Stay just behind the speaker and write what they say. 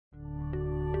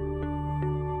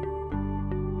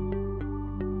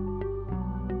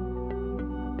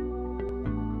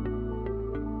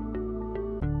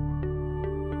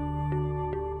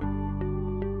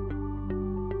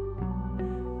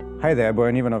Hi there,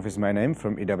 Bojan Ivanov is my name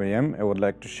from EWM. I would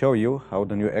like to show you how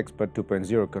the new Expert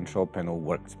 2.0 control panel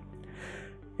works.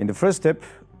 In the first step,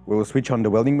 we will switch on the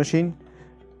welding machine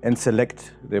and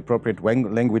select the appropriate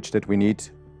language that we need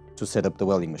to set up the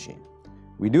welding machine.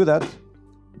 We do that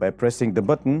by pressing the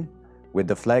button with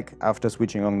the flag after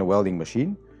switching on the welding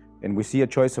machine, and we see a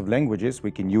choice of languages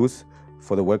we can use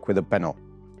for the work with the panel.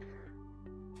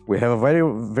 We have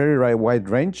a very wide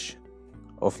range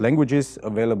of languages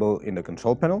available in the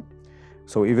control panel.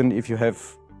 So even if you have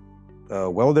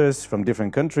welders from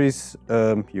different countries,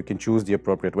 you can choose the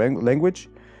appropriate language.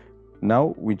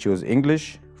 Now we choose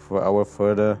English for our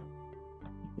further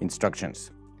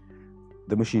instructions.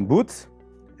 The machine boots,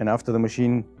 and after the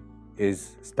machine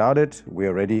is started, we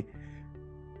are ready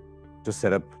to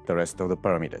set up the rest of the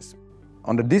parameters.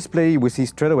 On the display, we see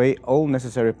straight away all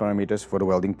necessary parameters for the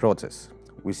welding process.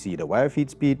 We see the wire feed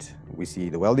speed, we see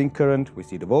the welding current, we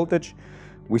see the voltage,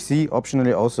 we see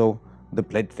optionally also the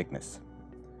plate thickness.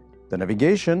 The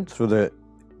navigation through the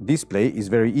display is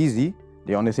very easy.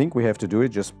 The only thing we have to do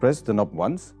is just press the knob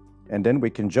once, and then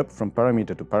we can jump from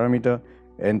parameter to parameter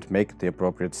and make the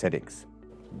appropriate settings.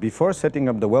 Before setting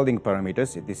up the welding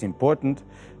parameters, it is important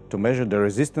to measure the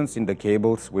resistance in the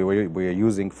cables we are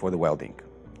using for the welding.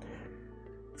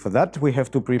 For that, we have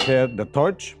to prepare the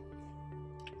torch.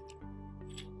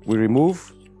 We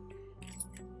remove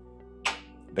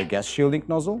the gas shielding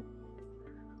nozzle,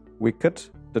 we cut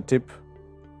the tip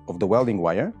of the welding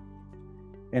wire,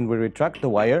 and we retract the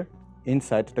wire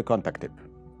inside the contact tip.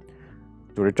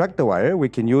 To retract the wire, we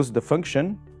can use the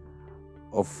function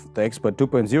of the Expert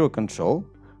 2.0 control,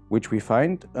 which we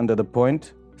find under the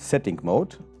point setting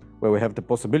mode, where we have the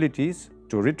possibilities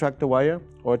to retract the wire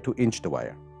or to inch the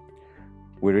wire.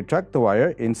 We retract the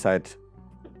wire inside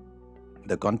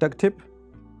the contact tip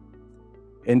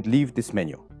and leave this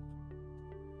menu.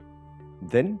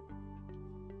 Then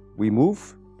we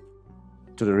move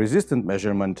to the resistance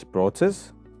measurement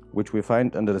process, which we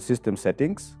find under the system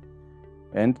settings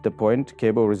and the point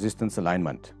cable resistance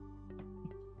alignment.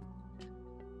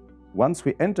 Once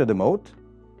we enter the mode,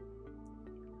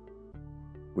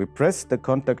 we press the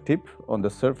contact tip on the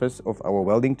surface of our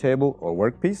welding table or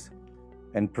workpiece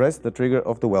and press the trigger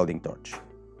of the welding torch.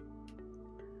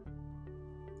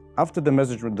 After the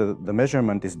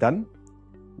measurement is done,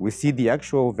 we see the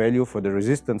actual value for the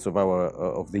resistance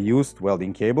of the used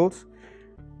welding cables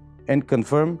and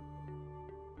confirm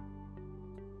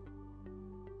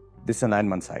this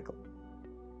alignment cycle.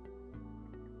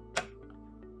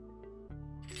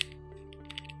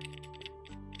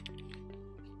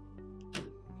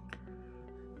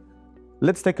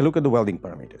 Let's take a look at the welding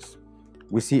parameters.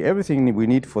 We see everything we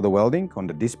need for the welding on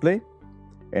the display,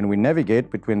 and we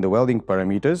navigate between the welding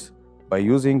parameters by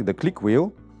using the click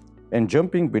wheel and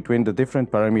jumping between the different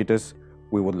parameters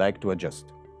we would like to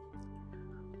adjust.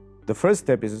 The first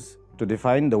step is to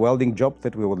define the welding job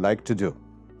that we would like to do.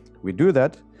 We do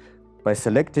that by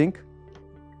selecting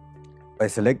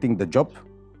the job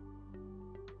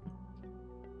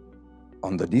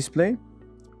on the display,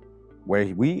 where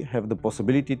we have the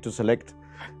possibility to select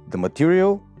the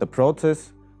material, the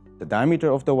process, the diameter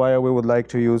of the wire we would like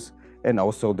to use, and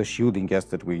also the shielding gas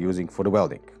that we're using for the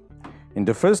welding. In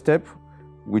the first step,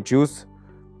 we choose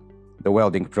the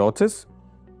welding process.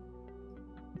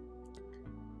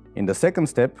 In the second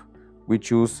step, we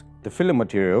choose the filler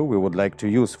material we would like to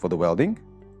use for the welding.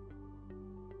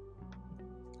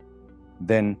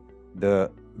 Then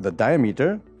the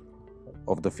diameter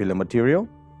of the filler material.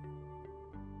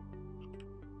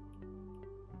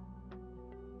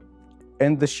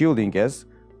 And the shielding gas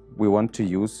we want to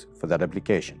use for that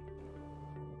application.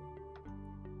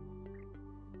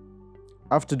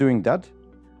 After doing that,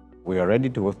 we are ready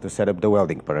to set up the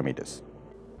welding parameters.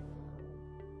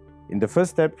 In the first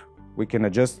step, we can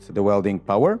adjust the welding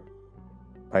power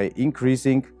by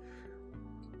increasing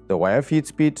the wire feed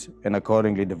speed and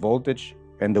accordingly the voltage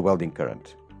and the welding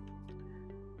current.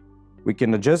 We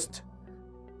can adjust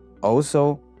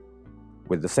also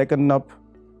with the second knob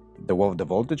the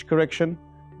voltage correction.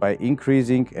 By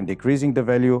increasing and decreasing the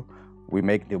value, we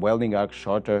make the welding arc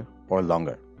shorter or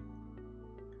longer.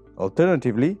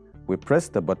 Alternatively, we press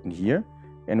the button here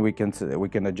and we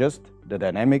can adjust the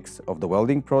dynamics of the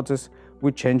welding process,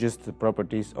 which changes the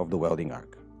properties of the welding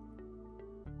arc.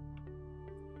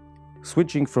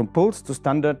 Switching from pulse to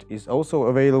standard is also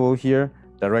available here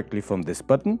directly from this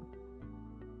button.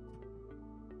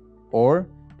 Or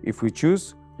if we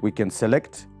choose, we can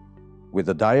select with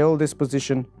the dial this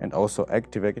position and also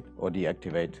activate or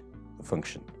deactivate the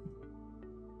function.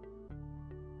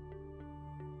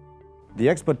 The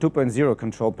Expert 2.0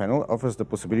 control panel offers the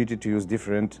possibility to use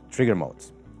different trigger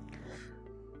modes.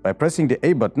 By pressing the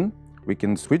A button, we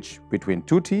can switch between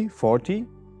 2T, 4T,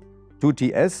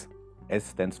 2TS, S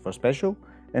stands for special,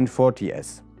 and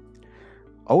 4TS.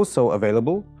 Also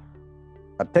available,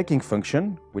 a tacking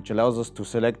function, which allows us to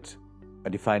select a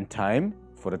defined time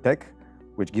for the tack,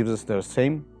 which gives us the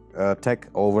same tack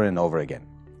over and over again.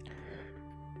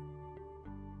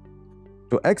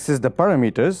 To access the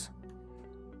parameters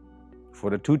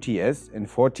for the 2TS and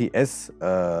 4TS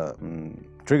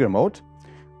trigger mode,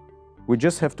 we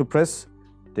just have to press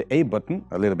the A button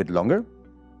a little bit longer,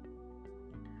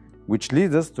 which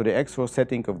leads us to the actual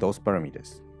setting of those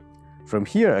parameters. From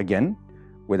here again,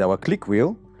 with our click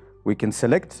wheel, we can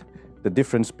select the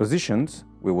different positions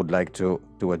we would like to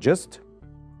adjust.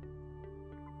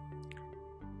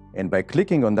 And by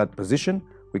clicking on that position,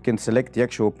 we can select the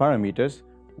actual parameters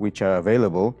which are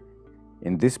available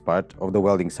in this part of the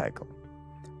welding cycle.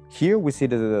 Here we see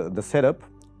the setup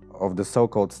of the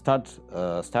so-called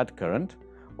start current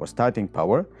or starting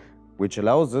power, which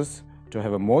allows us to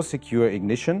have a more secure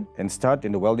ignition and start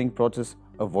in the welding process,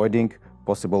 avoiding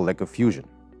possible lack of fusion.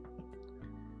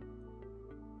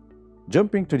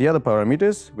 Jumping to the other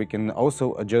parameters, we can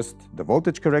also adjust the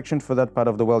voltage correction for that part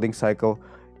of the welding cycle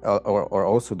or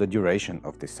also the duration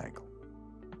of this cycle.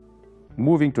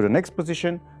 Moving to the next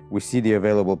position, we see the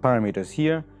available parameters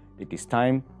here. It is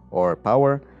time or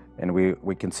power, and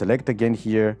we can select again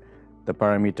here the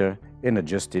parameter and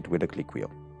adjust it with a click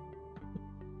wheel.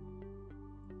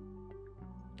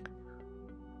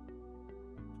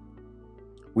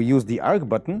 We use the arc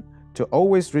button to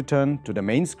always return to the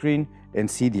main screen and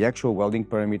see the actual welding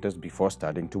parameters before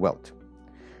starting to weld.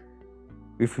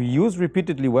 If we use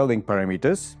repeatedly welding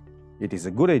parameters, it is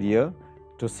a good idea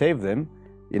to save them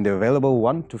in the available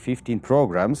 1 to 15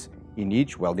 programs in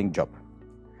each welding job.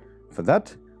 For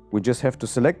that, we just have to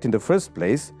select in the first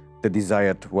place the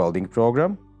desired welding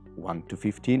program, 1 to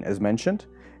 15 as mentioned,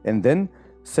 and then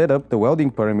set up the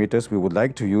welding parameters we would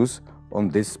like to use on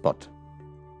this spot.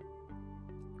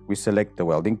 We select the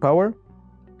welding power.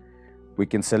 We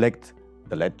can select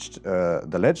the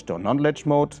latched or non-latched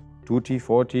mode, 2T,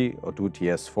 4T or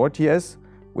 2TS, 4TS,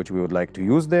 which we would like to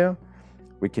use there.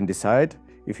 We can decide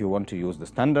if you want to use the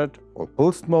standard or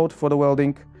pulsed mode for the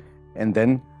welding, and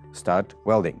then start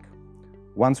welding.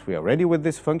 Once we are ready with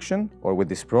this function or with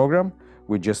this program,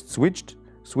 we just switch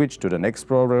to the next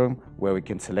program where we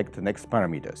can select the next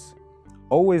parameters.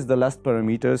 Always the last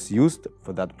parameters used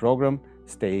for that program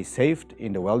stay saved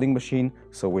in the welding machine,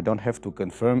 so we don't have to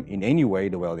confirm in any way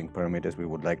the welding parameters we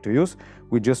would like to use.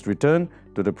 We just return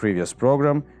to the previous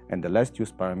program, and the last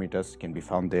used parameters can be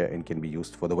found there and can be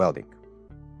used for the welding.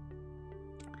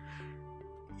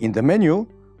 In the menu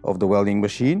of the welding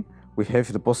machine, we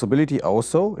have the possibility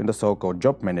also in the so-called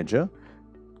job manager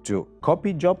to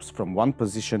copy jobs from one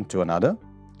position to another,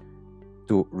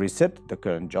 to reset the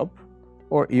current job,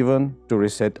 or even to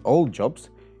reset all jobs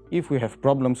if we have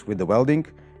problems with the welding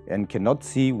and cannot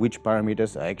see which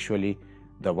parameters are actually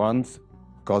the ones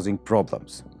causing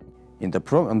problems.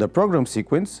 On the program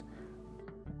sequence,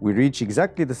 we reach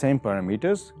exactly the same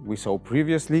parameters we saw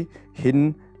previously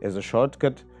hidden as a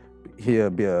shortcut here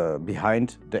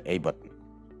behind the A button.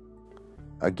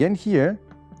 Again here,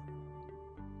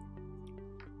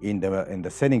 in the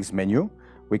settings menu,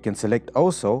 we can select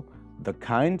also the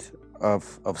kind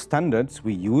of standards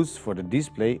we use for the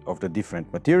display of the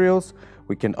different materials.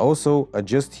 We can also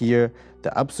adjust here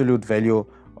the absolute value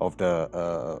of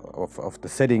the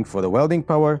setting for the welding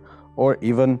power, or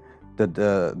even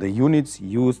the units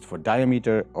used for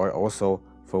diameter, or also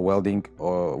for welding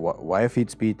or wire feed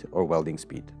speed or welding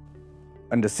speed.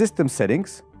 Under system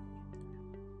settings,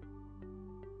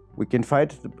 we can find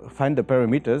the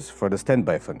parameters for the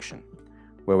standby function,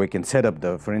 where we can set up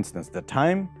for instance, the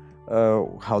time,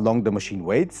 how long the machine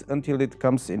waits until it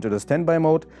comes into the standby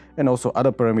mode, and also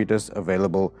other parameters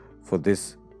available for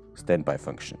this standby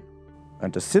function.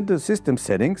 Under system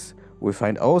settings, we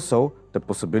find also the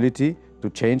possibility to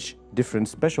change different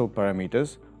special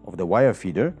parameters of the wire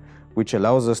feeder, which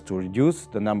allows us to reduce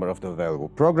the number of the available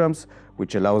programs,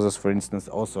 which allows us, for instance,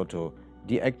 also to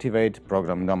deactivate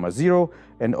program number 0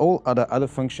 and all other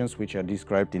functions which are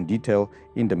described in detail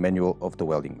in the manual of the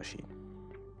welding machine.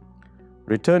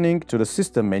 Returning to the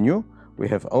system menu, we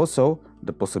have also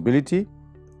the possibility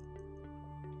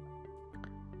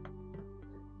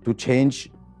to change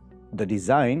the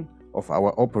design of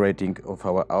our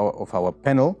our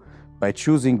panel by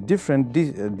choosing different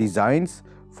designs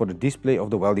for the display of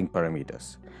the welding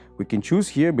parameters. We can choose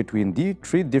here between the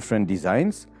 3 different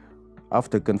designs.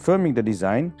 After confirming the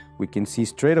design, we can see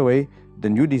straight away the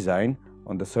new design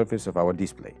on the surface of our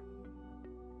display.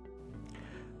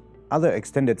 Other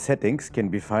extended settings can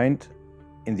be found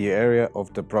in the area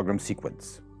of the program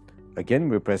sequence. Again,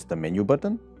 we press the menu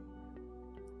button,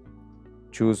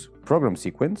 choose Program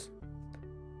Sequence,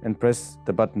 and press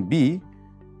the button B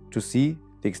to see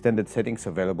the extended settings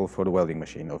available for the welding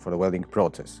machine or for the welding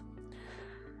process.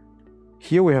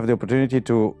 Here we have the opportunity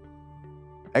to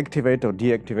activate or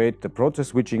deactivate the process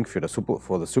switching for the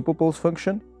super pulse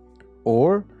function,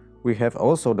 or we have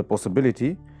also the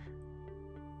possibility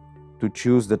to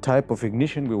choose the type of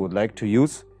ignition we would like to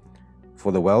use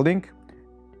for the welding.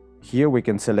 Here we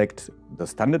can select the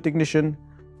standard ignition,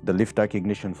 the lift-type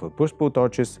ignition for push-pull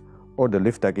torches, or the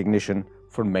lift-type ignition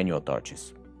for manual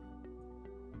torches.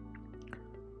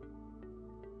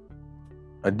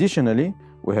 Additionally,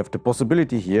 we have the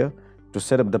possibility here to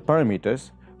set up the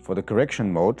parameters for the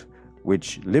correction mode,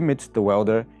 which limits the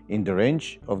welder in the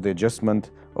range of the adjustment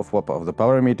of the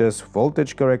parameters,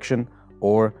 voltage correction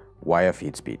or wire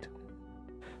feed speed.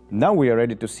 Now we are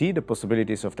ready to see the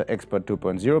possibilities of the Expert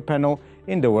 2.0 panel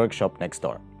in the workshop next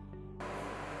door.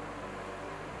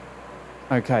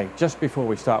 Okay, just before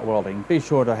we start welding, be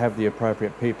sure to have the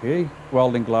appropriate PPE,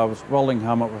 welding gloves, welding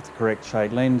helmet with the correct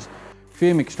shade lens,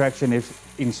 fume extraction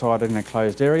if inside an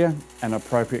enclosed area, and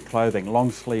appropriate clothing, long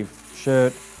sleeve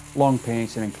shirt, long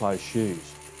pants and enclosed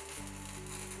shoes.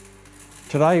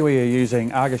 Today we are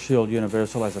using Argoshield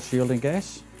Universal as a shielding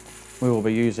gas. We will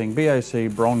be using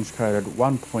BOC bronze coated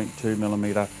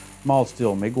 1.2mm mild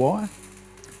steel MIG wire.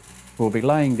 We'll be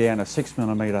laying down a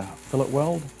 6mm fillet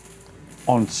weld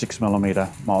on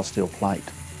 6mm mild steel plate,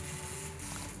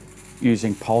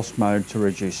 using pulse mode to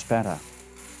reduce spatter.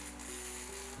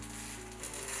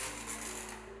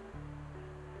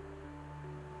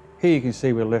 Here you can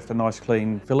see we left a nice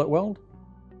clean fillet weld.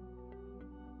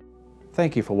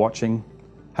 Thank you for watching.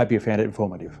 Hope you found it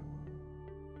informative.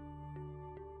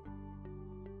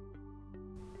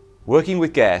 Working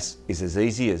with gas is as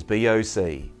easy as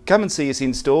BOC. Come and see us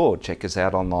in store, check us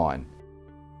out online.